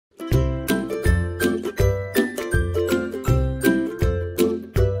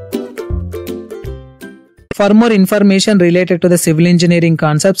For more information related to the civil engineering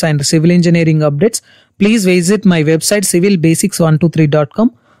concepts and civil engineering updates, please visit my website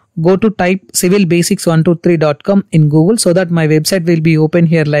civilbasics123.com. Go to type civilbasics123.com in Google so that my website will be open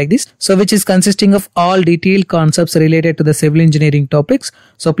here like this. So which is consisting of all detailed concepts related to the civil engineering topics.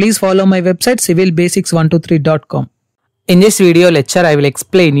 So please follow my website civilbasics123.com. In this video lecture, I will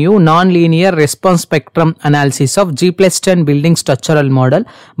explain you non-linear response spectrum analysis of G+10 building structural model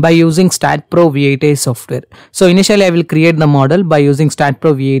by using staad Pro V8A software. So initially I will create the model by using staad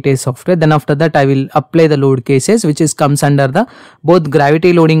Pro V8A software. Then after that I will apply the load cases, which is comes under the both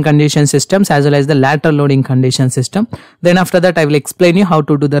gravity loading condition systems as well as the lateral loading condition system. Then after that I will explain you how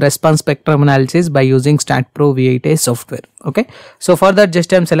to do the response spectrum analysis by using staad Pro V8A software. Okay. So for that,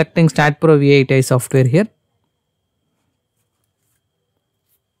 just I am selecting staad Pro V8A software here.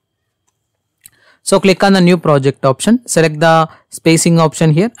 So click on the new project option, select the spacing option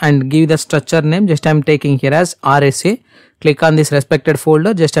here and give the structure name. Just I am taking here as RSA. Click on this respected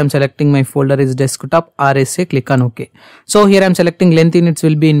folder. Just I am selecting my folder is desktop RSA. Click on OK. So here I am selecting length units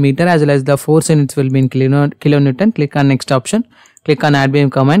will be in meter as well as the force units will be in kilonewton. Click on next option. Click on add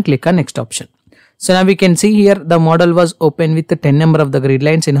beam command. Click on next option. So now we can see here the model was open with the 10 number of the grid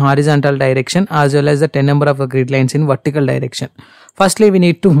lines in horizontal direction as well as the 10 number of the grid lines in vertical direction. Firstly, we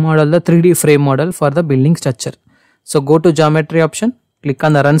need to model the 3D frame model for the building structure. So go to geometry option, click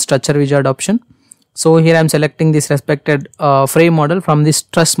on the run structure wizard option. So here I am selecting this respected frame model from this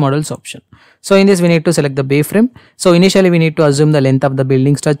truss models option. So in this we need to select the bay frame. So initially we need to assume the length of the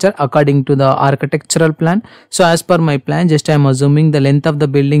building structure according to the architectural plan. So as per my plan, just I am assuming the length of the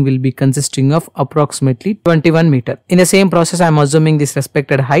building will be consisting of approximately 21 meter. In the same process I am assuming this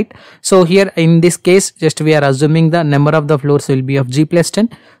respected height. So here in this case just we are assuming the number of the floors will be of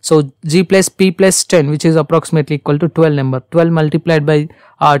G+10. So G+P+10, which is approximately equal to 12 number. 12 multiplied by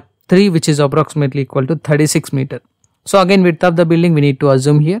 3, which is approximately equal to 36 meter. So again width of the building we need to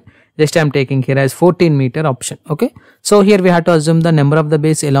assume here. Just I am taking here as 14 meter option. Okay. So here we have to assume the number of the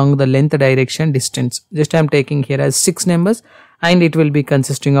base along the length direction distance. Just I am taking here as 6 numbers and it will be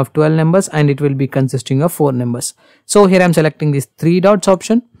consisting of 12 numbers and it will be consisting of 4 numbers. So here I am selecting this 3 dots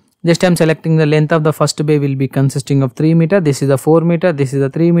option. Just I am selecting the length of the first bay will be consisting of 3 meter. This is a 4 meter. This is a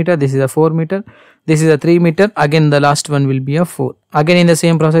 3 meter. This is a 4 meter. This is a 3 meter. Again the last one will be a 4. Again in the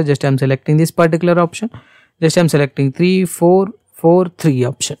same process just I am selecting this particular option. Just I am selecting 3, 4, 4, 3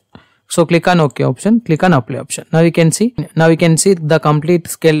 option. So click on OK option, click on apply option. Now we can see the complete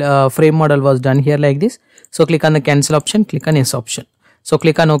scale frame model was done here like this. So click on the cancel option, click on yes option. So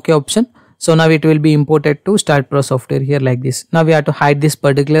click on OK option. So now it will be imported to staad Pro software here like this. Now we have to hide this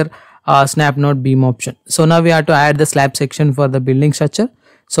particular snap node beam option. So now we have to add the slab section for the building structure.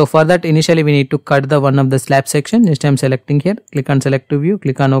 So for that initially we need to cut the one of the slab section. Just I am selecting here, click on select to view,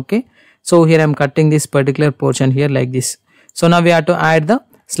 click on OK. So here I am cutting this particular portion here like this. So now we have to add the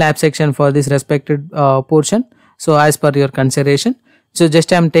slab section for this respected portion. So as per your consideration. So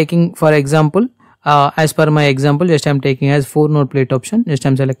just I am taking for example as per my example just I am taking as 4 node plate option. Just I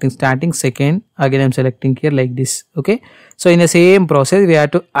am selecting starting second, again I am selecting here like this. Okay. So in the same process we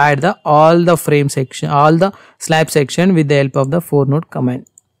have to add all the frame section, all the slab section with the help of the 4 node command.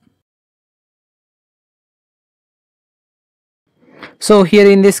 So here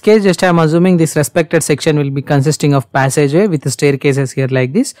in this case just I am assuming this respected section will be consisting of passageway with the staircases here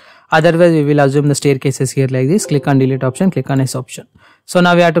like this. Otherwise we will assume the staircases here like this. Click on delete option, click on yes option. So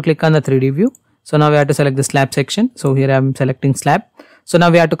now we have to click on the 3D view. So now we have to select the slab section. So here I am selecting slab. So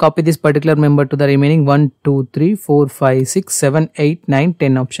now we have to copy this particular member to the remaining 1, 2, 3, 4, 5, 6, 7, 8, 9,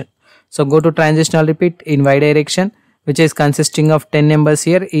 10 option. So go to transitional repeat in y direction, which is consisting of 10 numbers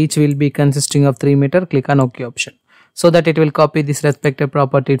here. Each will be consisting of 3 meter. Click on OK option. So that it will copy this respective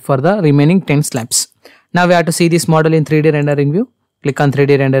property for the remaining 10 slabs. Now we have to see this model in 3D rendering view. Click on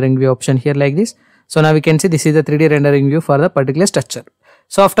 3D rendering view option here like this. So now we can see this is the 3D rendering view for the particular structure.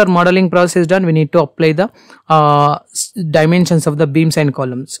 So after modeling process done, we need to apply the dimensions of the beams and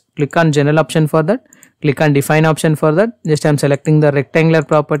columns. Click on general option for that. Click on define option for that. Just I am selecting the rectangular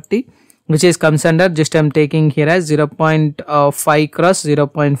property, which is comes under, just I am taking here as 0.5 cross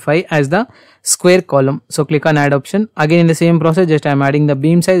 0.5 as the square column. So click on add option. Again in the same process just I am adding the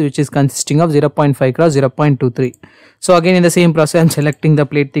beam size, which is consisting of 0.5 cross 0.23. So again in the same process I am selecting the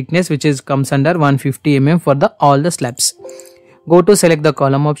plate thickness, which is comes under 150 mm for the all the slabs. Go to select the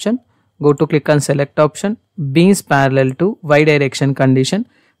column option. Go to click on select option, beams parallel to y direction condition.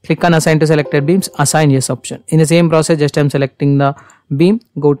 Click on assign to selected beams, assign yes option. In the same process just I am selecting the beam,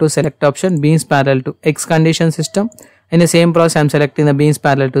 go to select option, beams parallel to X condition system. In the same process, I am selecting the beams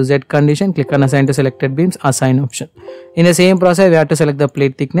parallel to Z condition. Click on assign to selected beams, assign option. In the same process, we have to select the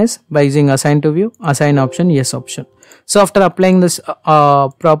plate thickness by using assign to view, assign option, yes option. So after applying this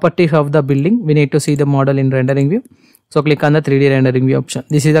properties of the building, we need to see the model in rendering view. So click on the 3D rendering view option.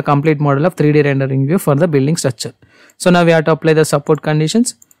 This is the complete model of 3D rendering view for the building structure. So now we have to apply the support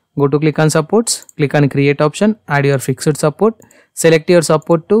conditions. Go to click on supports, click on create option, add your fixed support. Select your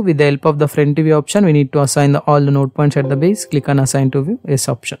support to with the help of the front view option. We need to assign all the node points at the base. Click on assign to view, yes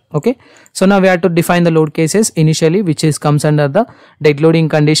option. Okay. So now we have to define the load cases initially, which comes under the dead loading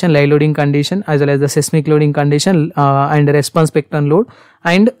condition, live loading condition, as well as the seismic loading condition and response spectrum load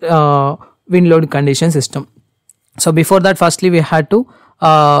and wind load condition system. So before that, firstly we had to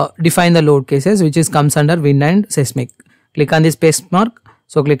define the load cases, which comes under wind and seismic. Click on this space mark.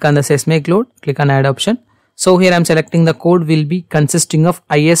 So click on the seismic load, click on add option. So here I am selecting the code will be consisting of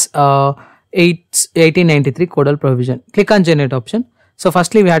IS 1893 codal provision. Click on generate option. So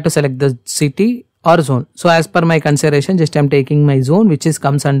firstly we have to select the city or zone. So as per my consideration, just I am taking my zone, which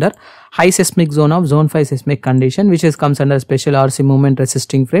comes under high seismic zone of zone 5 seismic condition, which comes under special RC movement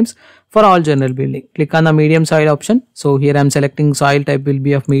resisting frames for all general building. Click on the medium soil option. So here I am selecting soil type will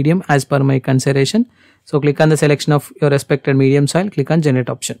be of medium as per my consideration. So click on the selection of your respected medium soil, click on generate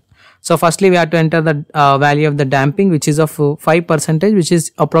option. So firstly we have to enter the value of the damping, which is of 5%, which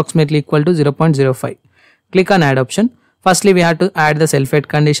is approximately equal to 0.05. Click on add option. Firstly we have to add the self-weight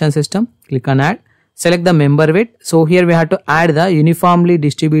condition system. Click on add. Select the member weight. So here we have to add the uniformly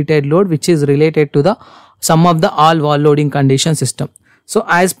distributed load, which is related to the sum of the all wall loading condition system. So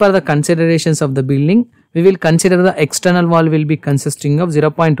as per the considerations of the building, we will consider the external wall will be consisting of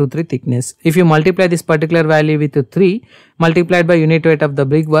 0.23 thickness. If you multiply this particular value with 3 multiplied by unit weight of the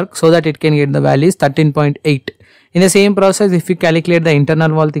brickwork, so that it can get the value is 13.8. In the same process, if you calculate the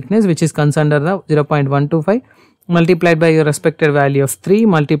internal wall thickness, which comes under the 0.125 multiplied by your respected value of 3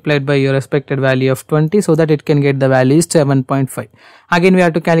 multiplied by your respected value of 20, so that it can get the value is 7.5. Again we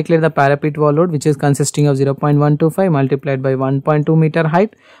have to calculate the parapet wall load, which is consisting of 0.125 multiplied by 1.2 meter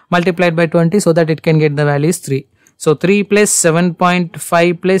height multiplied by 20, so that it can get the value is 3. So 3 plus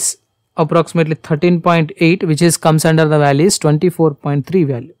 7.5 plus approximately 13.8, which comes under the value is 24.3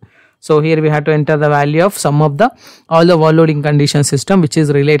 value. So here we have to enter the value of sum of all the wall loading condition system, which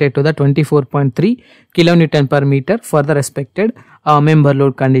is related to the 24.3 kilonewton per meter for the respected member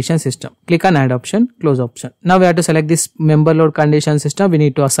load condition system. Click on add option, close option. Now we have to select this member load condition system. We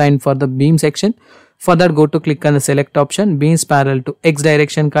need to assign for the beam section. For that, go to click on the select option, beams parallel to X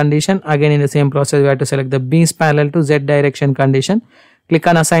direction condition. Again in the same process, we have to select the beams parallel to Z direction condition. Click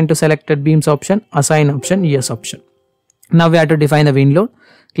on assign to selected beams option, assign option, yes option. Now we have to define the wind load.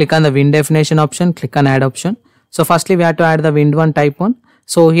 Click on the wind definition option, click on add option. So firstly we have to add the wind 1 type 1.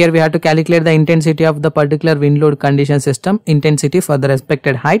 So here we have to calculate the intensity of the particular wind load condition system, intensity for the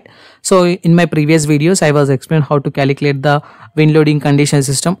respected height. So in my previous videos I was explained how to calculate the wind loading condition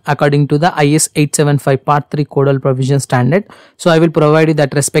system according to the IS 875 part 3 codal provision standard. So I will provide you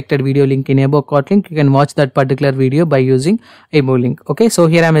that respected video link in above card link. You can watch that particular video by using above link. Okay, so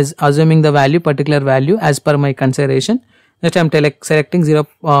here I am assuming the value, particular value as per my consideration. Next I am selecting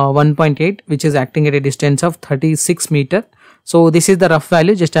 1.8, which is acting at a distance of 36 meter. So this is the rough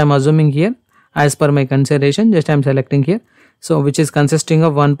value, just I am assuming here as per my consideration, just I am selecting here. So which is consisting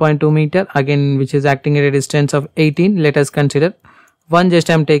of 1.2 meter, again which is acting at a distance of 18. Let us consider 1,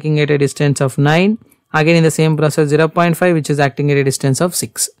 just I am taking at a distance of 9. Again in the same process 0.5, which is acting at a distance of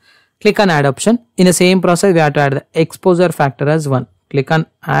 6. Click on add option. In the same process we have to add the exposure factor as 1. Click on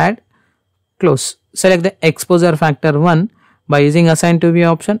add, close. Select the exposure factor 1 by using assign to view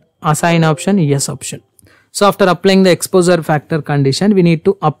option, assign option, yes option. So after applying the exposure factor condition, we need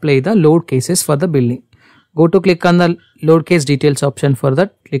to apply the load cases for the building. Go to click on the load case details option. For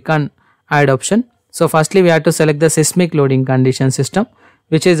that, click on add option. So firstly we have to select the seismic loading condition system,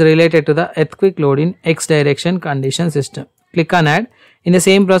 which is related to the earthquake load in X direction condition system. Click on add. In the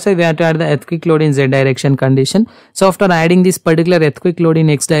same process, we have to add the earthquake load in Z direction condition. So after adding this particular earthquake load in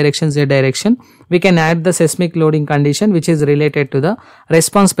X direction, Z direction, we can add the seismic loading condition, which is related to the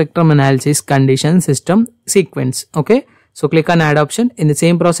response spectrum analysis condition system sequence. Okay. So click on add option. In the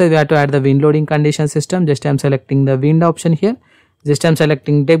same process, we have to add the wind loading condition system. Just I am selecting the wind option here. Just I am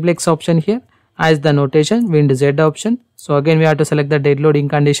selecting deblex option here as the notation, wind Z option. So again we have to select the dead loading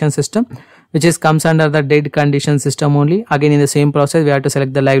condition system, which comes under the dead condition system only. Again in the same process we have to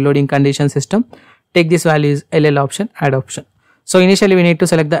select the live loading condition system. Take this value is LL option, add option. So initially we need to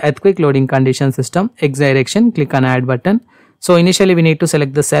select the earthquake loading condition system, X direction, click on add button. So initially we need to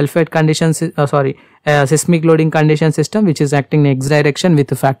select the self-weight conditions, seismic loading condition system, which is acting in X direction with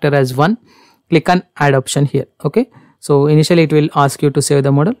the factor as 1. Click on add option here. Okay. So initially it will ask you to save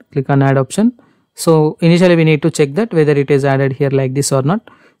the model. Click on add option. So initially we need to check that whether it is added here like this or not.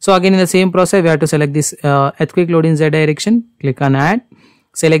 So again in the same process we have to select this earthquake load in Z direction. Click on add.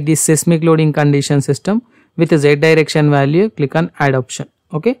 Select this seismic loading condition system with the Z direction value. Click on add option.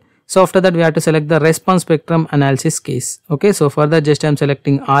 Okay. So after that we have to select the response spectrum analysis case. Okay. So for that just I am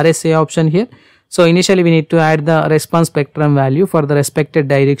selecting RSA option here. So initially we need to add the response spectrum value for the respective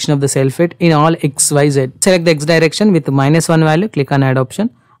direction of the self-weight in all X, Y, Z. Select the X direction with -1 value. Click on add option.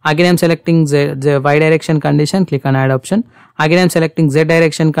 Again I am selecting the Y direction condition. Click on add option. Again I am selecting Z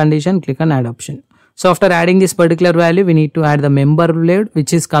direction condition. Click on add option. So after adding this particular value, we need to add the member load,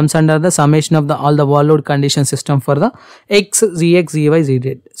 which is comes under the summation of the all the wall load condition system for the X, ZX, ZY,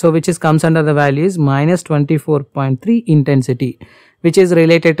 ZZ. So which is comes under the value is -24.3 intensity, which is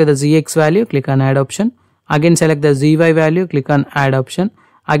related to the ZX value. Click on add option. Again select the ZY value. Click on add option.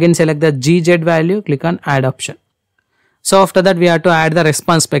 Again select the GZ value. Click on add option. So after that we have to add the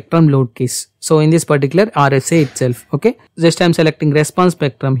response spectrum load case. So in this particular RSA itself. Okay. Just I am selecting response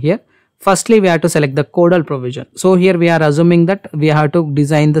spectrum here. Firstly, we have to select the codal provision. So here we are assuming that we have to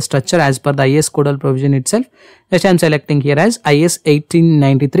design the structure as per the IS codal provision itself. Just I am selecting here as IS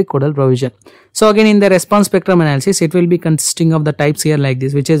 1893 codal provision. So again in the response spectrum analysis, it will be consisting of the types here like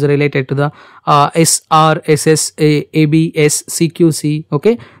this, which is related to the SR, SS, ABS, CQC.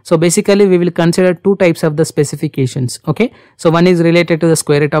 Okay. So basically we will consider two types of the specifications. Okay. So one is related to the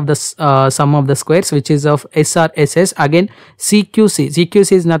square root of the sum of the squares, which is of SR, SS. Again CQC.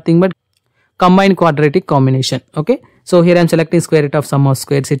 CQC is nothing but combined quadratic combination. Okay. So here I am selecting square root of sum of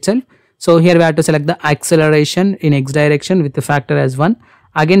squares itself. So here we have to select the acceleration in X direction with the factor as 1.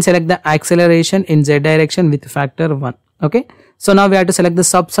 Again select the acceleration in Z direction with factor 1. Okay. So now we have to select the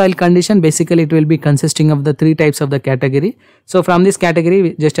subsoil condition. Basically it will be consisting of the three types of the category. So from this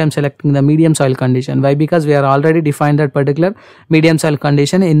category just I am selecting the medium soil condition. Why? Because we are already defined that particular medium soil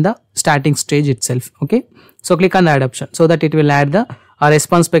condition in the starting stage itself. Okay. So click on the add option so that it will add the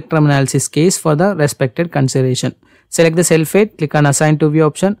response spectrum analysis case for the respected consideration. Select the self-weight. Click on assign to view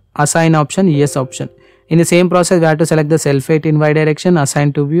option. Assign option. Yes option. In the same process we have to select the self-weight in Y direction.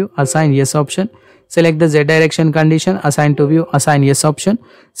 Assign to view. Assign yes option. Select the Z direction condition. Assign to view. Assign yes option.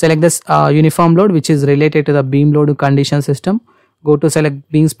 Select this uniform load, which is related to the beam load condition system. Go to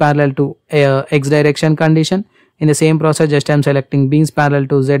select beams parallel to X direction condition. In the same process just I am selecting beams parallel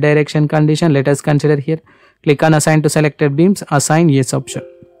to Z direction condition. Let us consider here. Click on assign to selected beams. Assign yes option.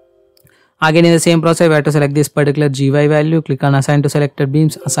 Again in the same process we have to select this particular GY value. Click on assign to selected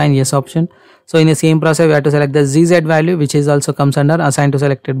beams. Assign yes option. So in the same process we have to select the ZZ value, which is also comes under assign to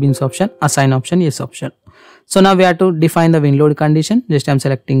selected beams option. Assign option yes option. So now we have to define the wind load condition. Just I am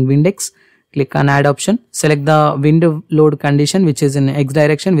selecting wind X. Click on add option. Select the wind load condition, which is in X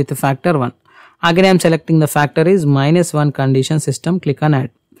direction with the factor 1. Again I am selecting the factor is -1 condition system. Click on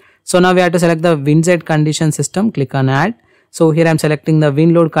add. So now we have to select the wind Z condition system. Click on add. So here I am selecting the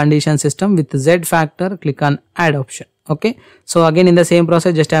wind load condition system with Z factor. Click on add option. Okay. So again in the same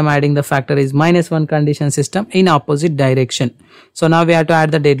process just I am adding the factor is -1 condition system in opposite direction. So now we have to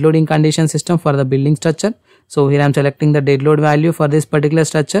add the dead loading condition system for the building structure. So here I am selecting the dead load value for this particular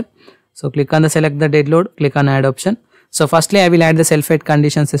structure. So click on the select the dead load. Click on add option. So firstly I will add the self-weight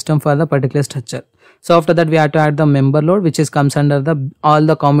condition system for the particular structure. So after that we have to add the member load, which is comes under the all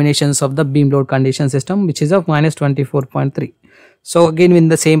the combinations of the beam load condition system, which is of -24.3. So again in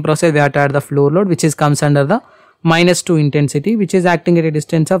the same process we have to add the floor load, which is comes under the -2 intensity, which is acting at a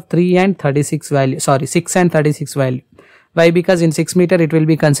distance of 3 and 36 value. 6 and 36 value. Why? Because in 6 meter it will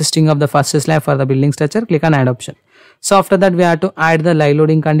be consisting of the first slab for the building structure. Click on add option. So after that we have to add the live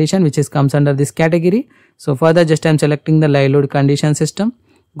loading condition, which is comes under this category. So further just I am selecting the live load condition system.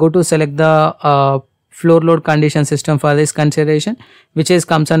 Go to select the floor load condition system for this consideration, which is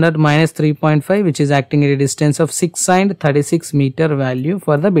comes under -3.5, which is acting at a distance of 6 and 36 meter value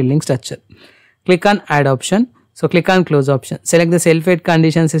for the building structure. Click on add option. So click on close option. Select the self-weight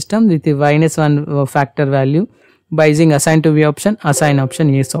condition system with the -1 factor value by using assign to view option. Assign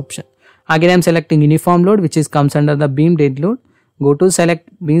option yes option. Again I am selecting uniform load, which is comes under the beam dead load. Go to select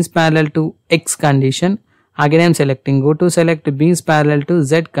beams parallel to X condition. Again I am selecting go to select beams parallel to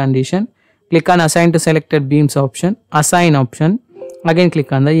Z condition. Click on assign to selected beams option. Assign option. Again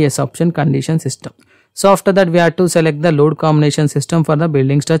click on the yes option condition system. So after that we have to select the load combination system for the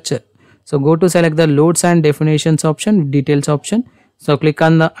building structure. So go to select the loads and definitions option, details option. So click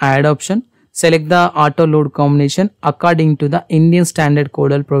on the add option. Select the auto load combination according to the Indian standard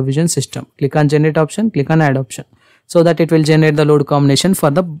codal provision system. Click on generate option. Click on add option. so that it will generate the load combination for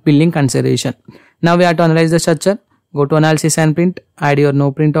the building consideration. Now we have to analyze the structure. Go to analysis and print, add your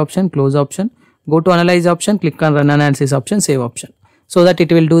no print option, close option, go to analyze option, click on run analysis option, save option, so that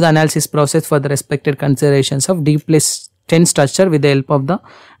it will do the analysis process for the respected considerations of D+10 structure with the help of the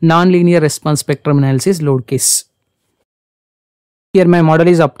non-linear response spectrum analysis load case. Here my model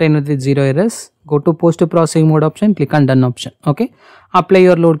is obtained with 0 errors. Go to post processing mode option, click on done option. Okay, apply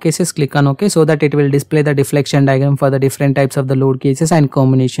your load cases, click on OK, so that it will display the deflection diagram for the different types of the load cases and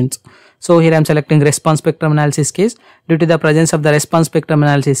combinations. So here I am selecting response spectrum analysis case. Due to the presence of the response spectrum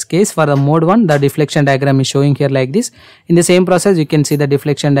analysis case for the mode 1, the deflection diagram is showing here like this. In the same process, you can see the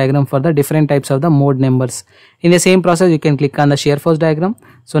deflection diagram for the different types of the mode numbers. In the same process, you can click on the shear force diagram.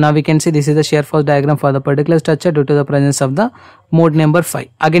 So now we can see this is the shear force diagram for the particular structure due to the presence of the mode number 5.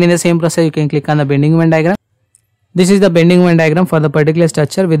 Again, in the same process, you can click on the bending moment diagram. This is the bending moment diagram for the particular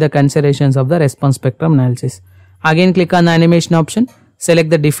structure with the considerations of the response spectrum analysis. Again, click on the animation option, select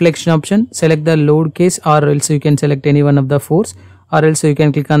the deflection option, select the load case, or else you can select any one of the force, or else you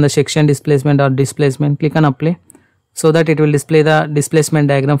can click on the section displacement or displacement, click on apply, so that it will display the displacement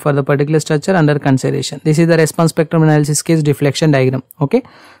diagram for the particular structure under consideration. This is the response spectrum analysis case deflection diagram. Okay,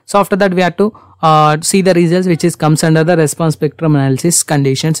 so after that we have to see the results which is comes under the response spectrum analysis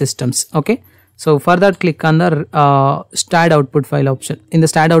condition systems. Okay, so for that, click on the staad output file option. In the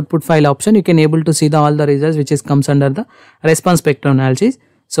staad output file option, you can able to see the all the results which is comes under the response spectrum analysis.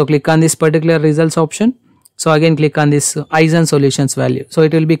 So click on this particular results option. So again, click on this Eisen solutions value. So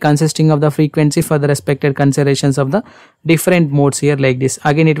it will be consisting of the frequency for the respected considerations of the different modes here like this.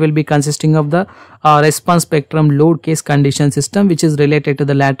 Again, it will be consisting of the response spectrum load case condition system, which is related to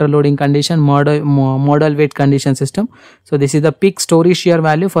the lateral loading condition, modal weight condition system. So this is the peak story shear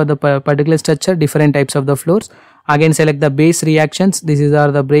value for the particular structure, different types of the floors. Again, select the base reactions. These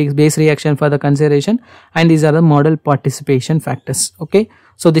are the base reaction for the consideration, and these are the model participation factors. Okay,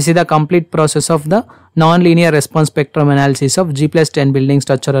 so this is the complete process of the non-linear response spectrum analysis of G+10 building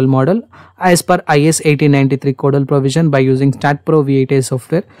structural model as per IS 1893 codal provision by using StatPro V8A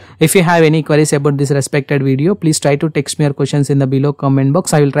software. If you have any queries about this respected video, please try to text me your questions in the below comment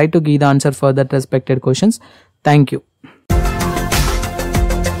box. I will try to give the answer for that respected questions. Thank you.